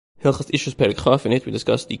Hillchas Ishus Perek Chaf. In it we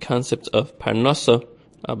discuss the concept of parnasa,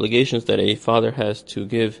 obligations that a father has to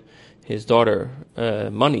give his daughter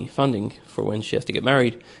money, funding, for when she has to get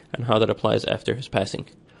married, and how that applies after his passing.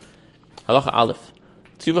 Halacha Aleph.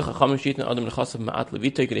 Tzuva Chachamim Shitna Adam Nechasav Ma'at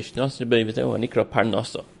Levitei Kedesh Nasir B'Ei V'Zeu Hanikra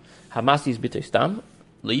Parnasa. Hamasi is B'Tei Stam.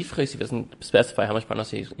 Leifchis, he doesn't specify how much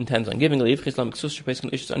parnasa he intends on giving. Leifchis Lam Ksus Shepes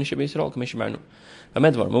Kan Ishus Ani Shebei Yisrael Kamesh Marnu.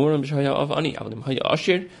 Amedvar Murim B'Shaya Av Ani Avadim Haya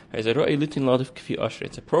Ashir Ha'Zeroi Litin Ladav Kfi Ashir.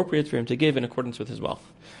 It's appropriate for him to give in accordance with his wealth.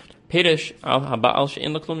 Perish Al Haba'al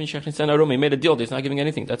She'en Laklum Yishach Nisan Arum. He made a deal that he's not giving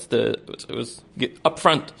anything. That's it was up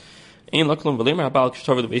front. Ein Laklum V'Lemer Haba'al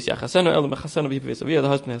K'Shtav L'Veis Yachasenu El Mechasenu V'Veis Aviyah. The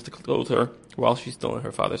husband has to clothe her while she's still in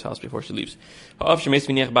her father's house before she leaves. Ha'av Shemeis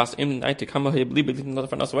V'Niach Bas Im Na'ite Kama Ha'Yabli B'Litin Ladav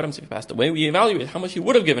Farnas. What happens if he passed away? We evaluate how much he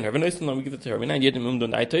would have given her. V'Noistan we give it to her. V'Nayin Yedim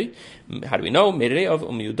Umdon Na'ite. How do we know? Meirei Av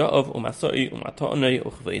Yudav Asai Ata'anei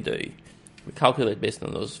Uchveidei. We calculate based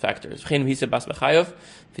on those factors. If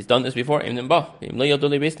he's done this before, we don't have a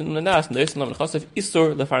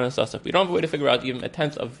way to figure out even a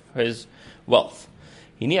tenth of his wealth.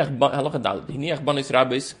 So she, the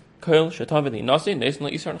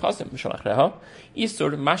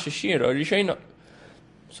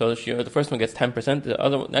first one gets 10%,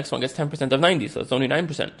 the next one gets 10% of 90, so it's only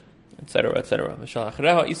 9%. Etc. etc.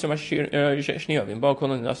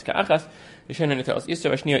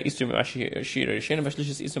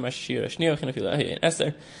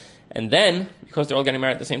 And then, because they're all getting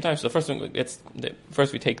married at the same time, so the first one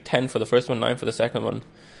first we take 10 for the first one, 9 for the second one,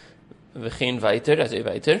 and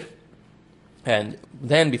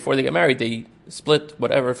then before they get married, they split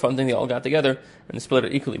whatever funding they all got together and they split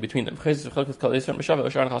it equally between them. And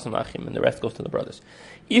the rest goes to the brothers.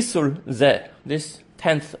 This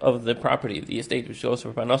tenth of the property of the estate, which goes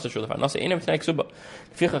for parnasa,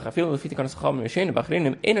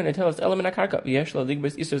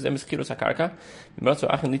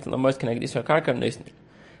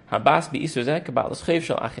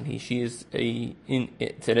 she is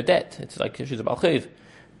it's in a debt. It's like she's a balchev.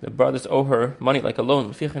 The brothers owe her money like a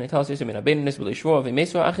loan. The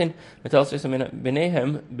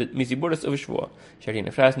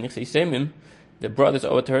brothers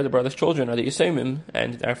owe it to her. The brothers' children are the Yisemim,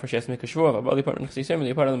 and therefore she has to make a shvuah. The part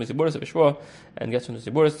of them is Ziburas of a shvuah, and gets from the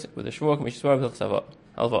Ziburas with a shvuah.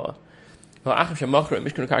 If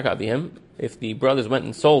the brothers went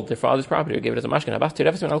and sold their father's property or gave it as a mashkin,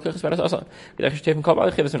 the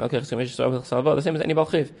same as any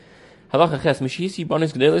balchiv. Halacha Ches Mishisi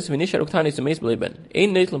Bonis Gdelis Vinisha Uktanis Meis Bleben.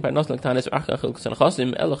 Ein Netlum Parnos Laktanis Achcha Chilkus and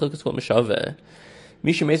Chasim Ella Chilkus Kol Meshave.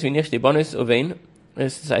 Misha Meis Vinish the Bonis Ovein. I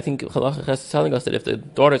think Halacha Ches is telling us that if the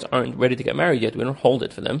daughters aren't ready to get married yet, we don't hold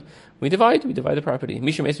it for them. We divide the property.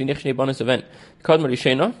 Misha Meis Vinish the Bonis Ovein. Kad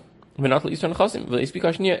Marishena. Venat Eastern Chasim. Will speak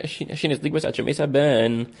Ashnia Shin is Ligbas at Mesa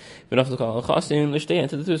Ben. Venat Chasim Lishtay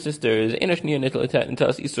to the two sisters. Inashnia Netl and tell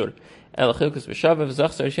us Isur. Ella Chilkus Meshave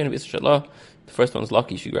Zachsar Shin of Isra. The first one's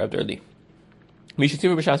lucky, she grabbed early. Like we said,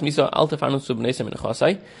 it's not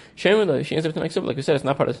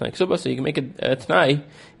part of the Tanai Ksuba, so you can make a Tanai,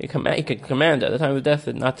 you can command at the time of death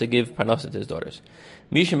not to give parnasa to his daughters.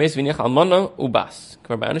 Just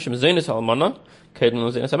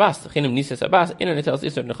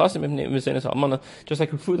like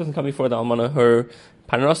her food doesn't come before the almana, her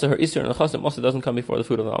parnasa, her isur and nechasim also doesn't come before the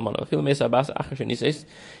food of the almana.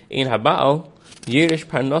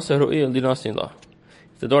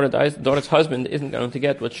 If the daughter dies, the daughter's husband isn't going to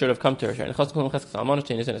get what should have come to her. She said,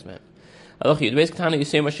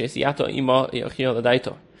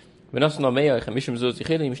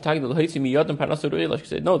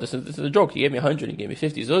 no, this is a joke. He gave me 100, he gave me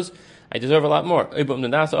 50 zuz. I deserve a lot more. If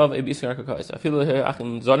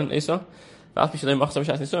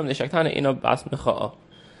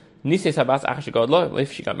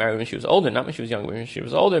she got married when she was older, not when she was younger. When she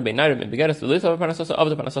was older, if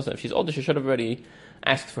she's older, she should have already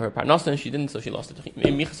asked for her parnasa, and she didn't, so she lost it. If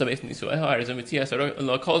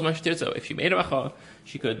she made a macha,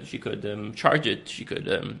 she could charge it, she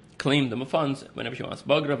could claim the funds whenever she wants.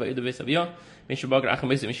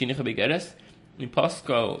 In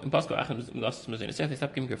Pasco, they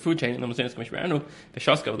stopped giving her food chain, and the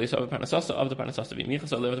Veshaska, they saw the Panasasa of the Panasasa,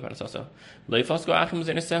 Michasa live the Panasasa. They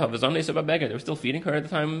were still feeding her at the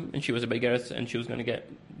time, and she was a beggaret, and she was going to get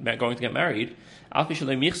married.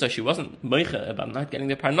 She wasn't meicha about not getting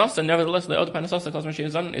the Panasa, nevertheless, the other Panasasa, because when she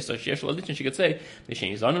is on, so she could say,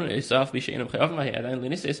 she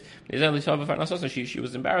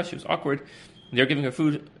was embarrassed, she was awkward. They're giving her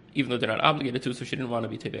food, even though they're not obligated to, so she didn't want to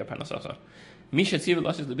be Tevei Panasasa. Misha Tziv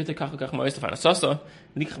Lashes Lebita Kach Kach Mois Panasasa,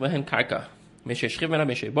 Likh Behen Karka. Misha Shrivena,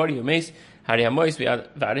 Misha Bori, Umes, Hari Hamois,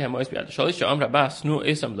 Vari Hamois, Shalish, Amra Bas, Nu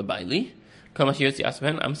Esam Lebaili.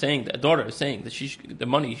 I'm saying that a daughter is saying that the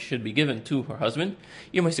money should be given to her husband.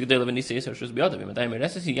 The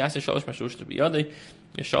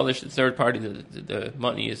third party, the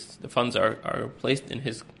money the funds are placed in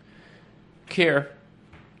his care,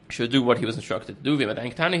 should do what he was instructed to do.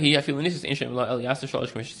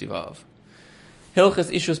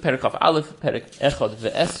 Hilchas Ishus Perikaf Aleph Perik Echad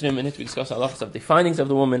Ve'esrim. In it we discuss halachas of the findings of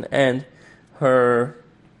the woman and her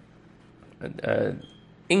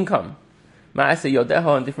income. Ma'aseh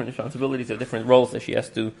Yodeha, and different responsibilities of different roles that she has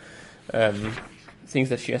to, things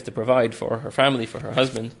that she has to provide for her family, for her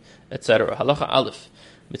husband, etc. Halacha Aleph.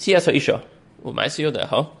 Mitzias ha'isha u'ma'aseh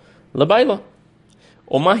Yodeha labayla.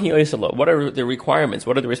 What are the requirements?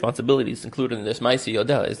 What are the responsibilities included in this Ma'aseh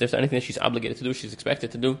Yodeha? Is there anything that she's obligated to do? She's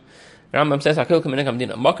expected to do? Rambam says, "Hakol k'minei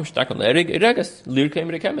kamdina makom shtakon le'erig eregas lirkeim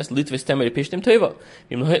rekemes litvis temer pishtim teva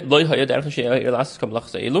loy hayad derech she'ir lasas kam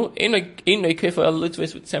lachas eilu ein kefa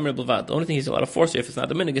litvis temer b'vad." The only thing he's allowed to force you, if it's not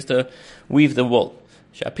the minhag, is to weave the wool.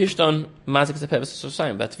 She'apishton mazik zepeves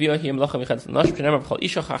sosayim v'atvia hi melacha michad nash p'nemer b'chol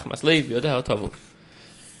isha chachmas leiv yodeha tavu.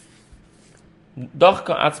 Doch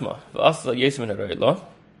ka'atzma v'asla yesem in a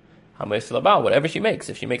whatever she makes.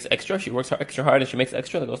 If she makes extra, she works extra hard and she makes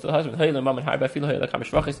extra, that goes to the husband.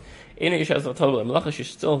 She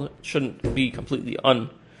still shouldn't be completely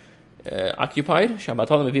unoccupied. She doesn't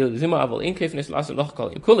have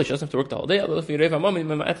to work the whole day.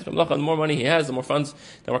 The more money he has, the more funds,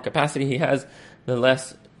 the more capacity he has, the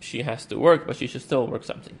less she has to work, but she should still work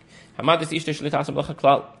something. You can't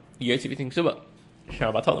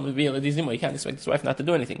expect his wife not to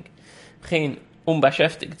do anything.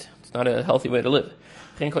 It's not a healthy way to live.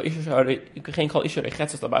 Making the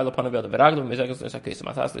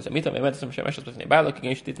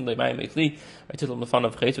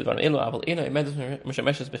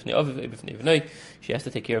she has to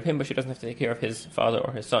take care of him, but she doesn't have to take care of his father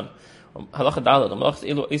or his son.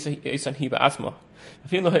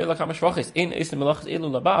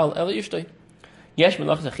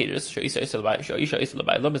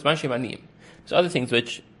 There's other things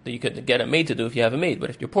which that you could get a maid to do if you have a maid, but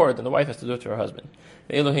if you're poor, then the wife has to do it to her husband.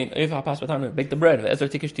 Bake the bread. This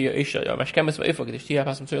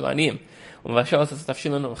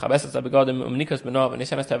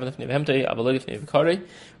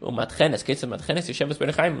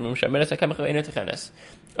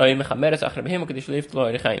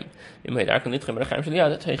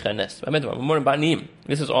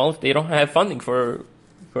is all if they don't have funding for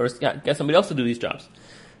get somebody else to do these jobs.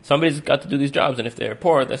 Somebody's got to do these jobs, and if they're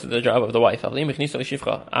poor, this is the job of the wife. So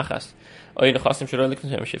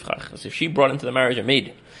if she brought into the marriage a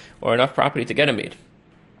maid, or enough property to get a maid,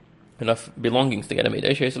 enough belongings to get a maid,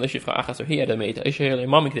 or he had a maid,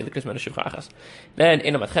 then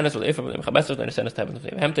in a matchenes will ifam them chabesot and send us to have them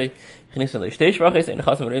hemte chnis le shtei shvachis and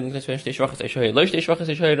chasam reading this shtei shvachis eshoy lo shtei shvachis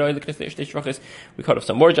eshoy lo le shtei shvachis. We cut off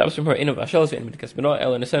some more jobs from her in a vashelos and mitkas beno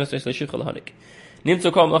el and send us to shivcha lahanik.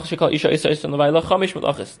 Nimtzu kol malach shekal isha isa isa levaila chamish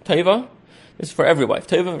malachis teva. This is for every wife.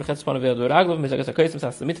 Teva v'chetz pan avei adoraglov mizagas hakoysim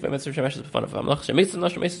sas the mitzvah mitzvah shemeshes b'fan of malach shemitzvah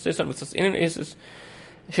nash shemitzvah isa mitzvah inin isis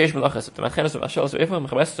sheish malachis the matchenes of vashelos ve'ifam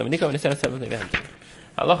chabesot and nikam and send us to have them hemte.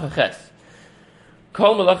 Halacha ches.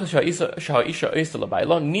 Kol malachas sha'isha isa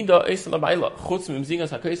levaila nida isa levaila chutz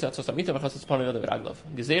mimzigas hakoysim atzos amita v'chetz pan avei adoraglov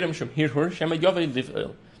gezerem shem hirhur shema yovei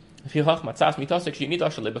liv'il. If he hach matzas mitasek she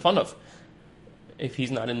nida shale b'fan of. If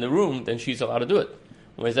he's not in the room, then she's allowed to do it.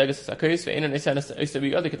 Which solves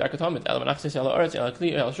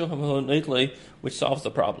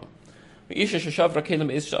the problem. What if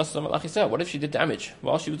she did damage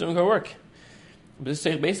while she was doing her work? If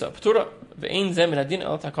you're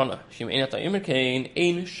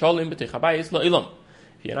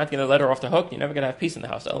not going to let her off the hook, you're never going to have peace in the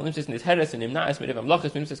house. She's always going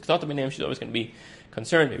to be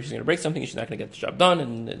concerned. Maybe she's going to break something, she's not going to get the job done,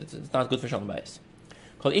 and it's not good for Shalom Bayis.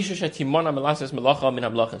 Even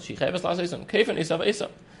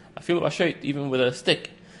with a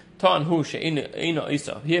stick. If she's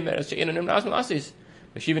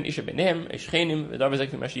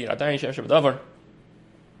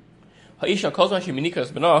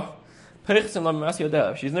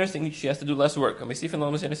nursing, she has to do less work. We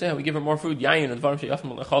give her more food. That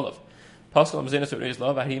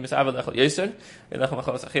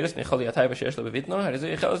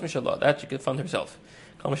she can fund herself.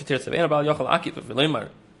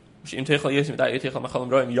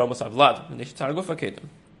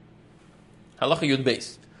 Halacha Yud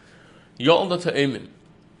Beis.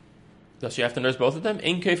 Does she have to nurse both of them? The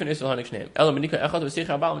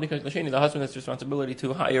husband has the responsibility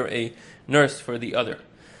to hire a nurse for the other.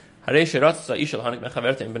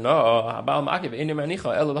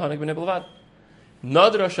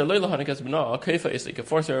 Nadra Shalila Hanikas Bina, Kaifa is like a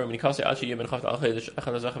forcer, Minikasi Achi, Yemen Al Khadish,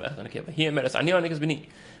 Akhazach, Echanakiba. He emerits Anya Hanikas Bini.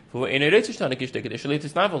 For in a Retish Tanikish, the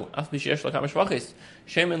Shalitis Navel, Afbishesh Lakamashwachis.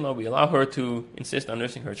 Shaman law, we allow her to insist on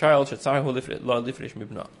nursing her child, Shatsar Law Lifrish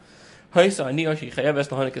Mibna. Haisa Ania, she Chayaves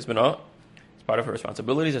Lahanikas Bina. It's part of her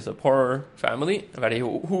responsibilities as a poor family.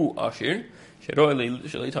 Who Ashir. Sheroy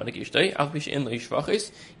Shalitanik Ishtay, Alpish in the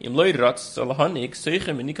Shwachis, im Loydrat, Salahanik,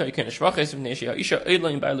 Seichem, and Nika, you can Shwachis, Nesha, Isha,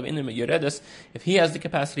 Eidline, Bailum, in Yeredes. If he has the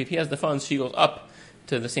capacity, if he has the funds, she goes up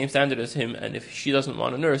to the same standard as him, and if she doesn't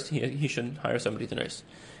want a nurse, he should hire somebody to nurse.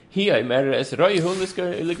 He feels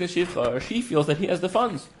that he has the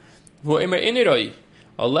funds.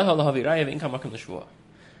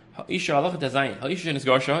 Isha Allah design. Isha is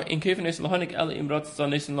Garsha, in Kevin Lahanik El Imrat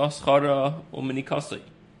Sanis Naschara Uminikasi.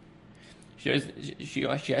 She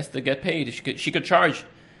has to get paid. She could charge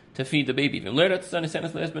to feed the baby.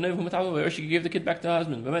 Or she could give the kid back to her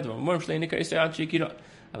husband. Now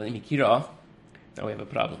we have a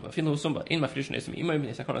problem.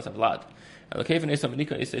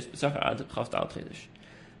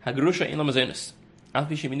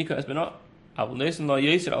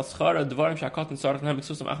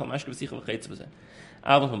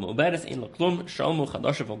 Aber vom Uberes in Laklum, Shalmu,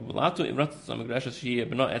 Chadasha, Vogulatu, Imrat, Samagrasha, she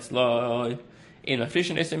bena etzla in a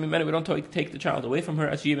fishing SM, we don't take the child away from her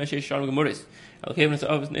as she mentioned Shalom Gemuris. Al Kevin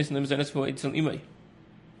of Nisan Zenes for Itzel Imai.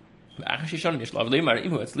 Actually, Shalom Yishlav Lemar,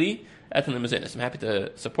 Imu Etzli, Etan Zenes. I'm happy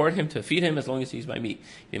to support him, to feed him as long as he's by me.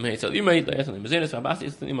 Imai Etzel Imai, Etan Zenes,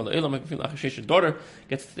 Abasi, Imal Elam, I feel like Achashish's daughter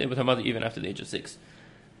gets to stay with her mother even after the age of 6.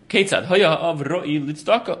 Ketzad, Haya of Roi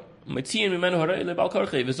Litstaka, Matzian Mimenu Harai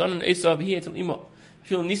Lebalkarche, Vizanan Esav, he Etzel Imai.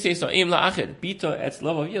 Feel Nise so aim la acher bita et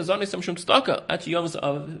lava via zane some shum staka at yams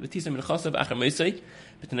of vitisam in khasav acher meisei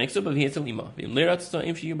but the next up of here lima vim lerat so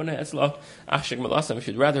aim she bana et la achshig malasam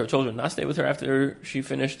should rather her children not stay with her after she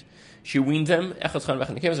finished she weaned them echad khan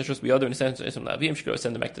vachan kevas just be other in the sense ism la vim she go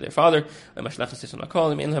send them back to their father and mashlachas ism la call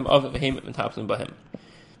him in him of him and taplim by him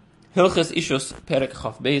hilchas ishos perek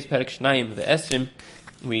chaf beis perek shnaim ve'esrim.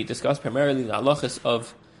 We discussed primarily the halachas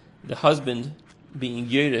of the husband being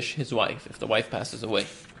Yerish his wife if the wife passes away.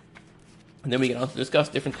 And then we get on to discuss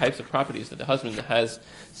different types of properties that the husband has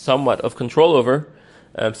somewhat of control over,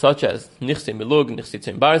 such as Nichse Milug, Nichse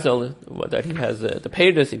Tzim Barzel, that he has the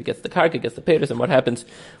payers, if he gets the karka, gets the payers, and what happens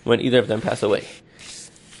when either of them pass away.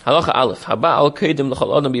 Halacha Aleph, Haba'al Keidim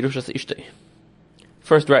L'chol Adam B'Yerushas Ishtei.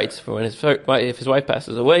 First rights, for when if his wife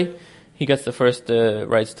passes away, he gets the first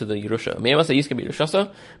rights to the Yerusha. Me'emasa Yiska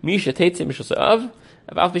B'Yerushasa, Misha Teitzim B'Yerushasa Av,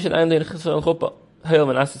 Av Bishan Ein Le'Chesel Chuppah, Hail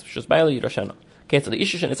Manasis B'Yerushas Baila Yerushana. Okay, so the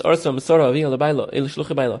Ishish and it's also Masora Avia L'Baila, El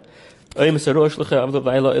Shlucha Baila. Oy Masoro Shlucha Avda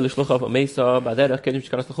Baila, El Shlucha Av Mesa, Baderach Kedim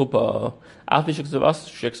Shkanas L'Chuppah, Av Bishak Zubas,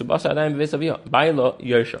 Shek Zubas Adaim B'Ves Avia, Baila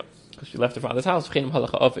Yerusha. Because she left her father's house, V'chenim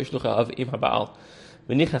Halacha Av Ishlucha Av Im HaBaal.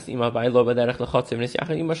 V'nichas Ima Baila, Baderach L'Chotzev,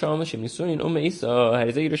 Nisyacha Ima Sham, Shem Nisunin, Isa,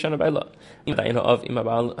 Harizei Yerushana Baila. Im Daina Av Ima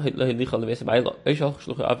Baal, Hilicha L'Ves Baila. Oy Shal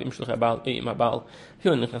Shlucha Av Im Shlucha Baal, Ima Baal.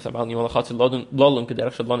 Hiel Nichas Baal, Ima L'Chotzev, Lolum,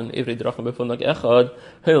 Kederach Shadlon, and Ivri Drachim Befunag Echad.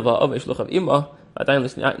 Hiel Va Av Ishlucha Av Ima. Adain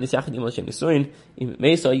Nisyacha Ima Shem Nisunin, Im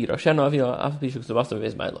Mesa Yerushana Avia, Av Bishak Zubas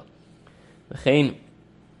V'Ves Baila. V'chein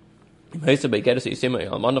im Heise bei Geras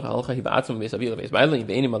Yisima Alman of Halcha Hi Ba'atzim V'Ves Avia V'Ves Baila, Im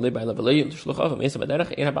Ve'enim Alei Baila V'Lei, Shlucha Av Mesa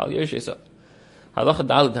Baderach, Ein HaBaal Yerusha. Halacha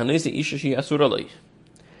Daled Hanese Isha Shi Asura Loi.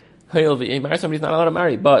 Hail the married somebody's not allowed to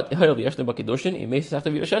marry, but Hail the Yashne Bakidushin, it may have to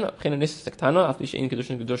be Yerushana. Chenanis Sektana, after she in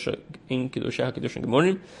Kedushin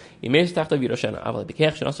Gemorim, it may have to be Yerushana. Aval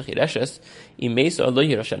Bekech Shanasa Hireshes, it may so Lo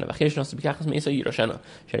Yerushana, Vachesh Nas Bekachas Mesa Yerushana.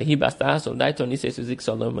 Shanahi Bastas, or Daito Nises Zik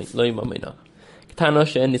Salom Loimamina. Ketana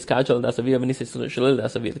Shen is Kajal Dasavia Nises Shalil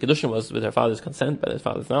Dasavia. The Kedushin was with her father's consent, by his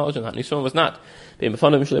father's knowledge, and Hanison was not. Being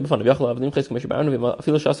Befana Mishle Befana Yachla of Nimches Commissioner Baron,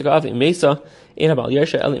 Philo Shasagav, in Mesa, in Abal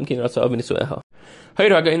Yersha, Elim King Ratsa of Nisueha. She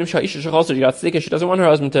doesn't want her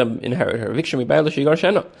husband to inherit her. We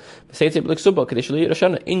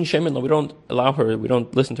don't allow her, we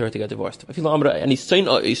don't listen to her to get divorced. The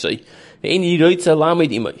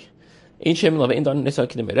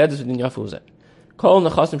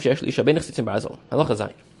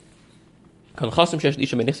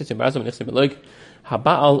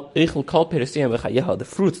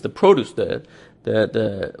fruits, the produce, the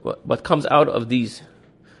what comes out of these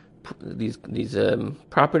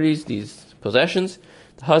properties, these possessions,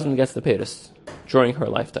 the husband gets the payers during her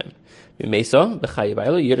lifetime. Mesa, the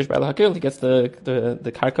Yiddish Baila Hakil, he gets the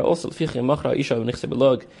karka also. If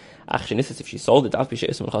she sold it, the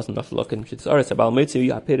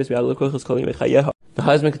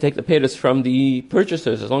husband could take the payers from the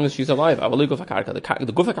purchasers as long as she's alive. The gufa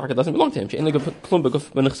karka doesn't belong to him.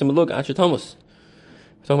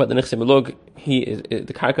 Talking about the Nichse Melug,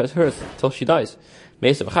 the karka is hers until she dies.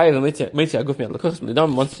 Once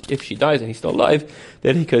if she dies and he's still alive,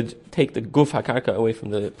 then he could take the guf hakarka away from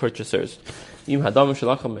the purchasers. If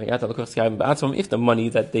the money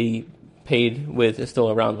that they paid with is still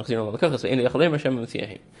around, the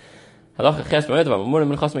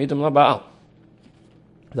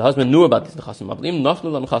husband knew about this.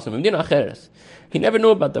 He never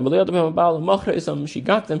knew about them. She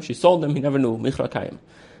got them, she sold them, he never knew.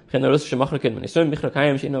 She wants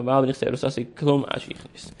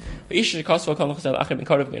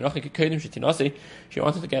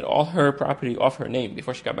to get all her property off her name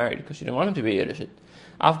before she got married because she didn't want him to be Yiddish.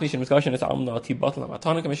 And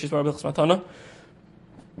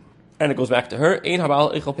it goes back to her.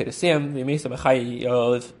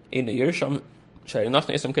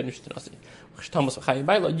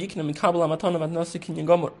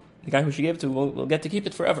 The guy who she gave it to will get to keep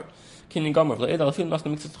it forever. The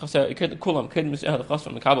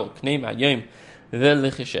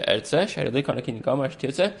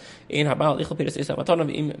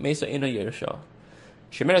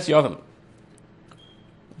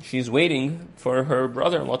she's waiting for her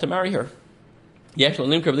brother-in-law to marry her.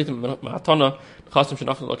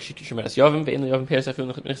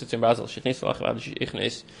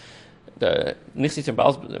 The nichsit and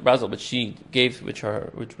Basel, which she gave, which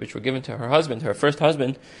were given to her husband, her first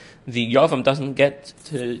husband, the yavam doesn't get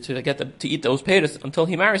to eat those peiros until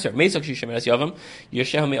he marries her. Her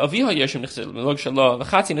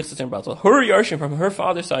yarshim from her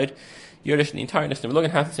father's side, Yerish the entire nichsit melug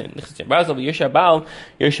and half the nichsit and Basel, v'yesha bal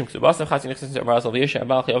yarshim ksubasa, chatzi nichsit and Basel, v'yesha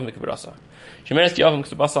bal chayav mikbrasa. Shemeres yavam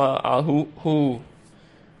ksubasa al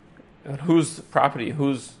whose property,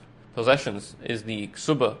 whose possessions is the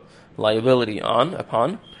ksuba liability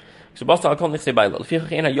upon. You can't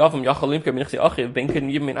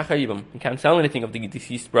sell anything of the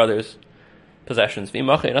deceased brother's possessions. If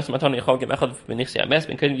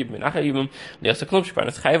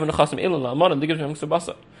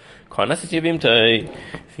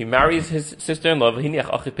he marries his sister-in-law,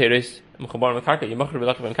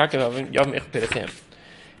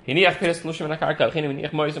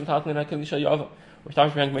 we're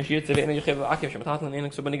talking about Mashiach Tzevena Yechiv Akiv Shematatlan Ein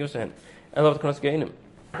Ksuba Nigos Hen. I love the Konas Geinim.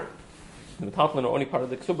 The Metatlan are only part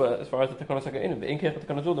of the Ksuba as far as the Konas Geinim. The Inkech the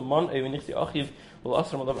Konas the Man Even Nichsi Achiv will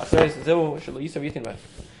Asram Adav Achreis Zeu Shelo Yisa Yitin Vach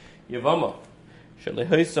Yevama Shelo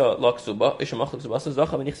Yisa La Ksuba Ishamach Ksuba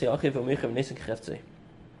Zacha V'Nichsi Achiv V'Mechav Nesen Kecheftzei.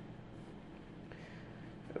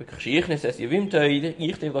 Kshiyichne says Yevimta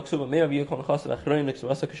Yichtiv La Ksuba Mea V'Yekon Chas V'Achroim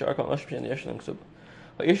Ksuba Kishar Kal Ashpshen Yeshan Ksuba.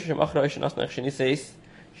 Ha'Yisha Shemachra Yishan Asnach Sheni says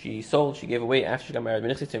she sold, she gave away after she got married.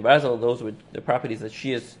 Those were the properties that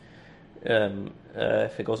she is,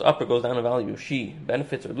 if it goes up or goes down in value, she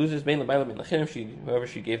benefits or loses. Whoever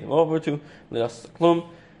she gave them over to, you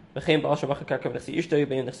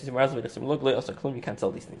can't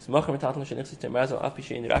sell these things.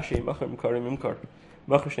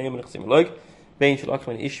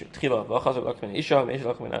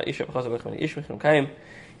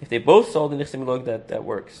 If they both sold the that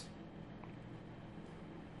works.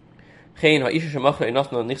 Geen haisha shemachra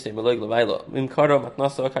inasna nichse melog levaila im kara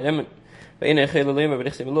matnasa kayemen ve'ina chayla lema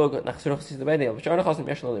v'nichse melog nachzurach sis levaila v'shana chasam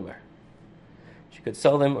yeshna lemer. She could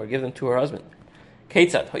sell them or give them to her husband.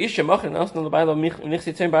 Keitzad haisha machra inasna levaila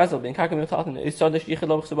nichse tzem ba'azel ben kakem yotaten ish sadish yichid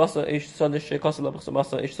labach subasa ish sadish kasa labach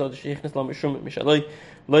subasa ish sadish yichnes lam mishum mishaloi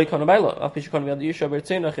loi kana baila apish kana viad yisha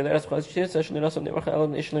bertzena chileras chaz shitza shlinasam nemarcha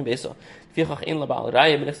elan ishlim besa fichach in labal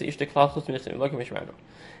raya v'nichse ishte klachus v'nichse melog mishmano.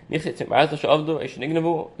 These are the ones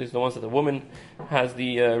that the woman has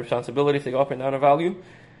the responsibility to go up and down in value.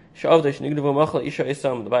 The that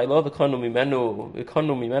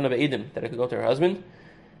it could go to her husband.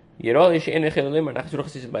 A husband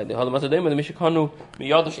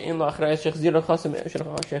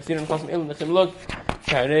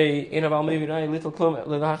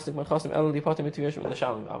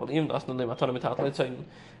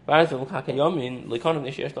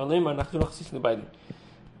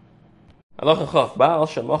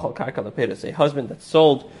that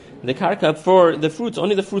sold the karka for the fruits,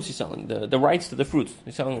 only the fruits he's selling, the rights to the fruits.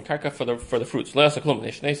 He's selling the karka for the fruits. The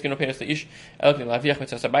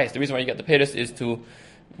reason why you get the peris is to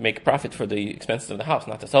make profit for the expenses of the house,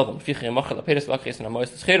 not to sell them. If he's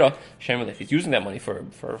using that money for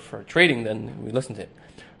trading, then we listen to it.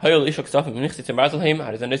 Hayol ishok stafim nichsit zum Baselheim,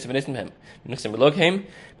 hat es nicht vernissen hem. Nichsit Melogheim,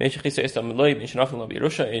 Mensch khisa ist am Meloy, bin schnafel noch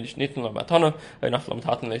Yerusha, ich nicht nur Matana, nach dem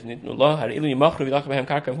Taten nicht nur Allah, hat ili machru vidach beim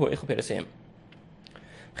karkem hu ich peresem.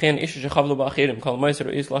 Kein ish chavlo ba akhirim, kol meiser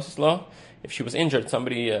is lasla. If she was injured,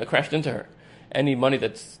 somebody crashed into her. Any money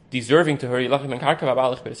that's deserving to her, yilach beim karkem ba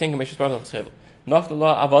alich peresem, Mensch sprach noch schrevel.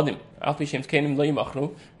 Nafla avadim. Alpi shems kenim lo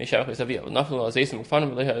yimachnu. Meshach esavia. Nafla zeisem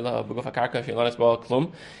ufanim leha beguf akarka shelanes bal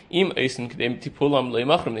klum. Im eisen kedem tipulam lo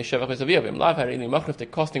yimachnu. Meshach esavia. Im lav harili yimachnu if they're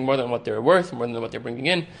costing more than what they're worth, more than what they're bringing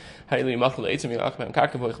in. Harili yimachnu leitzem yilachmem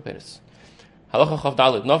karka voichel peres. Halacha chav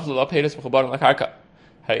dalid. Nafla la peres mechubarim la karka.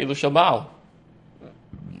 Harilu shabal.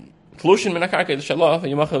 Tlushin min akarka ilshallah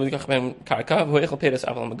v'yimachel v'yikachmem karka v'hoichel peres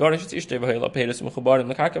aval megarish it's ishtei v'hoichel peres mechubarim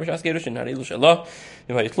la karka v'shas gerushin harilu shallah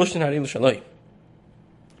v'hoichel tlushin harilu shallah.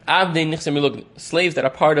 Avdei nichse milug, slaves that are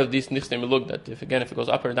part of this nichse milug, that if it goes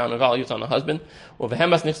up or down in value, it's on the husband. Or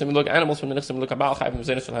v'hemas nichse milug, animals from the nichse milug, abal chayv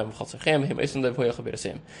mzenes v'hem v'chalsechem, him eisen lev hoyach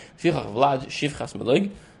v'beresem. V'yichach vlad shivchas milug,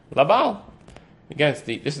 labal. Again,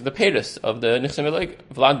 this is the payers of the nichse milug,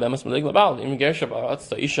 vlad bemas milug, labal. In Gershab, that's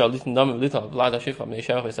the isha, litin dam, lital, vlad shivcha,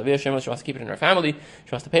 meishevach v'savir, she wants to keep it in her family,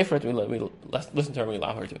 she wants to pay for it, we listen to her, we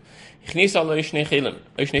allow her to. Ichnisa lo ishnei chilim,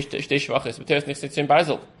 ishnei shtei shvachis, v'teres nichse tzim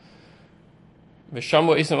barzil.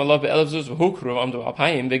 V'shamu isam Allah be'elef zuz v'hukru v'amdu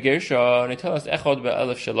apayim v'gersha nitelas echod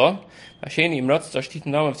be'elef shelo v'asheni imratz tashtiten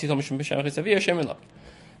nam v'tzitom mishum b'shem chisavi Hashem elak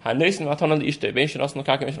ha'nesin matana li'ishtei ben shenasnu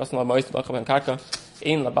karka ben shenasnu la'mois l'akha ben karka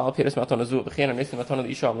ein la'bal peres matana zu v'chein ha'nesin matana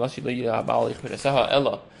li'isha amlashi la'bal ich pereseha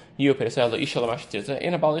ella yiu pereseha la'isha la'mashi tirze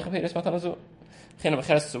ein ha'bal ich peres matana zu v'chein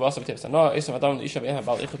ha'becheres zubasa v'teres ha'na isam adam li'isha v'ein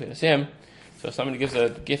ha'bal ich peresehem. So if somebody gives a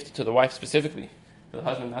gift to the wife specifically for the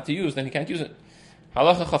husband not to use, then he can't use it.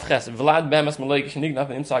 Halacha chav ches, vlad bemas malay gishnignav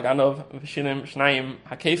imsag anov v'shinim shnayim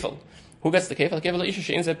hakefel. Who gets the kefel? The kefel isha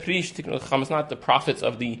she'in zeh prish tiknu. It's not the profits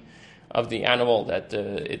of the animal that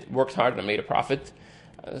it worked hard and made a profit.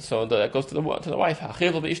 So that goes to the wife.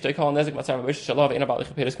 Hachevel b'ishtei kol nezik matzar v'ishtei shalav ein abal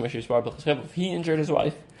icha peres k'meshir yishbar b'cheshev. If he injured his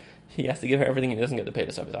wife, he has to give her everything. He doesn't get the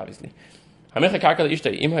peres of it, obviously. Hamicha karka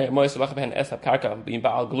l'ishtei im hayamoyes v'lacha b'hen esab karka b'im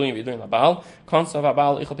ba'al gluim v'yidurin labal konsa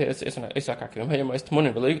v'abal ichal peres isa karka im hayamoyes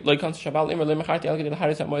tmunin v'loi konsa shabal imar le'mecharti al g'dei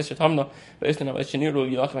l'haris ha'moyes shetamna v'istin ha'moyes sheniru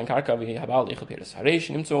yilach b'hen karka v'habal ichal peres hareish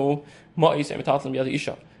nimtzu ma'is emitatlam b'yad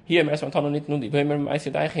isha here mes mantana nitnudi v'imar ma'is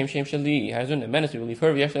yadaychem shem sheli hazun menes we leave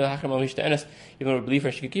her v'yesh le'achram al mishta enes even though we believe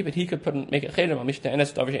her she could keep it he could make it chedem al mishta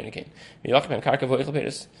enes davar she'en kein v'yilach b'hen karka v'ichal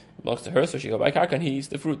peres belongs to her so she go buy karka and he eats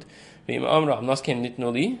the fruit v'im amra amnas ken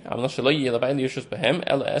nitnudi amnas shaloi then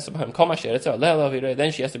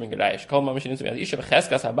she has to bring a raya. Call mama shenin to isha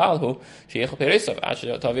b'cheskas habal hu sheyechol peresav ad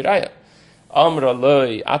shetavi raya. Amra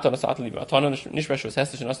loy atan asatli atan nishbesh was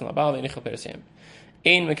hester shenasan habal v'enichol peresem.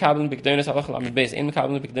 Ein mekabel b'gdonis avach lamid beis. Ein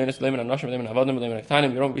mekabel b'gdonis lemen anashim lemen avodim lemen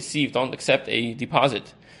aktanim. You don't receive, don't accept a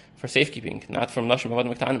deposit for safekeeping, not from nashim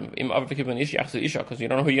avodim aktanim. Im avakibel isha yachzil isha because you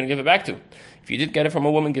don't know who you're going to give it back to. If you did get it from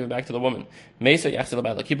a woman, give it back to the woman. Meisa yachzil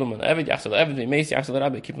abad lekibel man eved yachzil eved v'meisa yachzil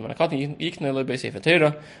rabbi lekibel man akatin yikne lo beis sefer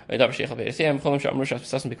Oidav sheichal peresem cholam sha'amru shas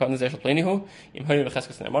b'sasim b'kadin zeh shal plenihu im hoyu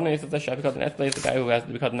v'cheskas ne'amon yisat zeh b'kadin etleis the guy who has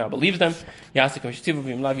the b'kadin now believes them yasik v'shitivu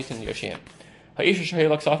v'im lav yitin yosheim ha'isha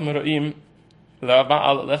shahilak saf mero'im. She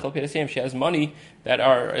has money that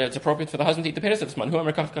it's appropriate for the husband to eat the peres of this money. They have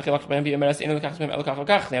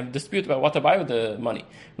a dispute about what to buy with the money.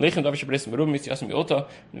 Buy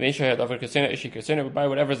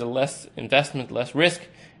whatever is the less investment, less risk,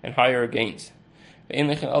 and higher gains. She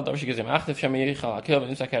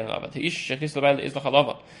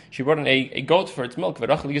brought in a goat for its milk.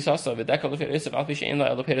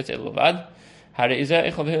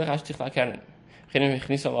 خلينا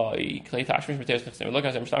نخنيس الله كلي تعشمش بتاعش نخسم اللوك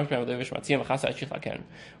عشان مش تعمش بما مش ماتيا مخاصة أشيخ لكان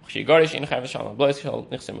وخشي قارش إن خايف شال بلايس شال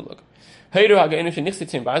نخسم اللوك هيرو هاجا إنه في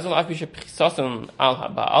نخسم بعزل عارف بيش بخصاصا على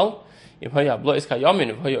بعال if هيا بلايس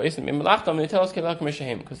كيامين if هيا اسم من الأخطاء من تلاش كلاك مش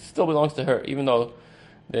هيم because it still belongs to her even though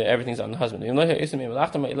everything's on the husband even though هيا اسم من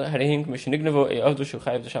الأخطاء ما هريهم مش نجنبه أفضل شو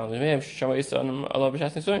خايف شال نجمه مش شو اسم الله بيش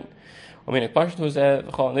نسوين ومن الباشت هو زي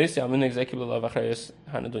خال نرسي عملنا زي كبل الله بخيرس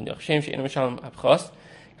هن الدنيا خشيم شيء إنه مش عم أبخاص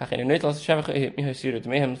أخيرا نيت شافخ يصير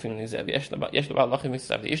دمهم في النزاع يشلب على الله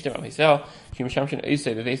خميس عبد يشتم عم يساو في مشامش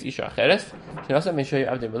إيسا بفيس إيش آخرس شناسا من شيء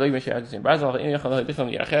عبد الملك من شيء عبد الزين بعض الله إني خلاص يدخل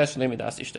من آخرس لم يدعس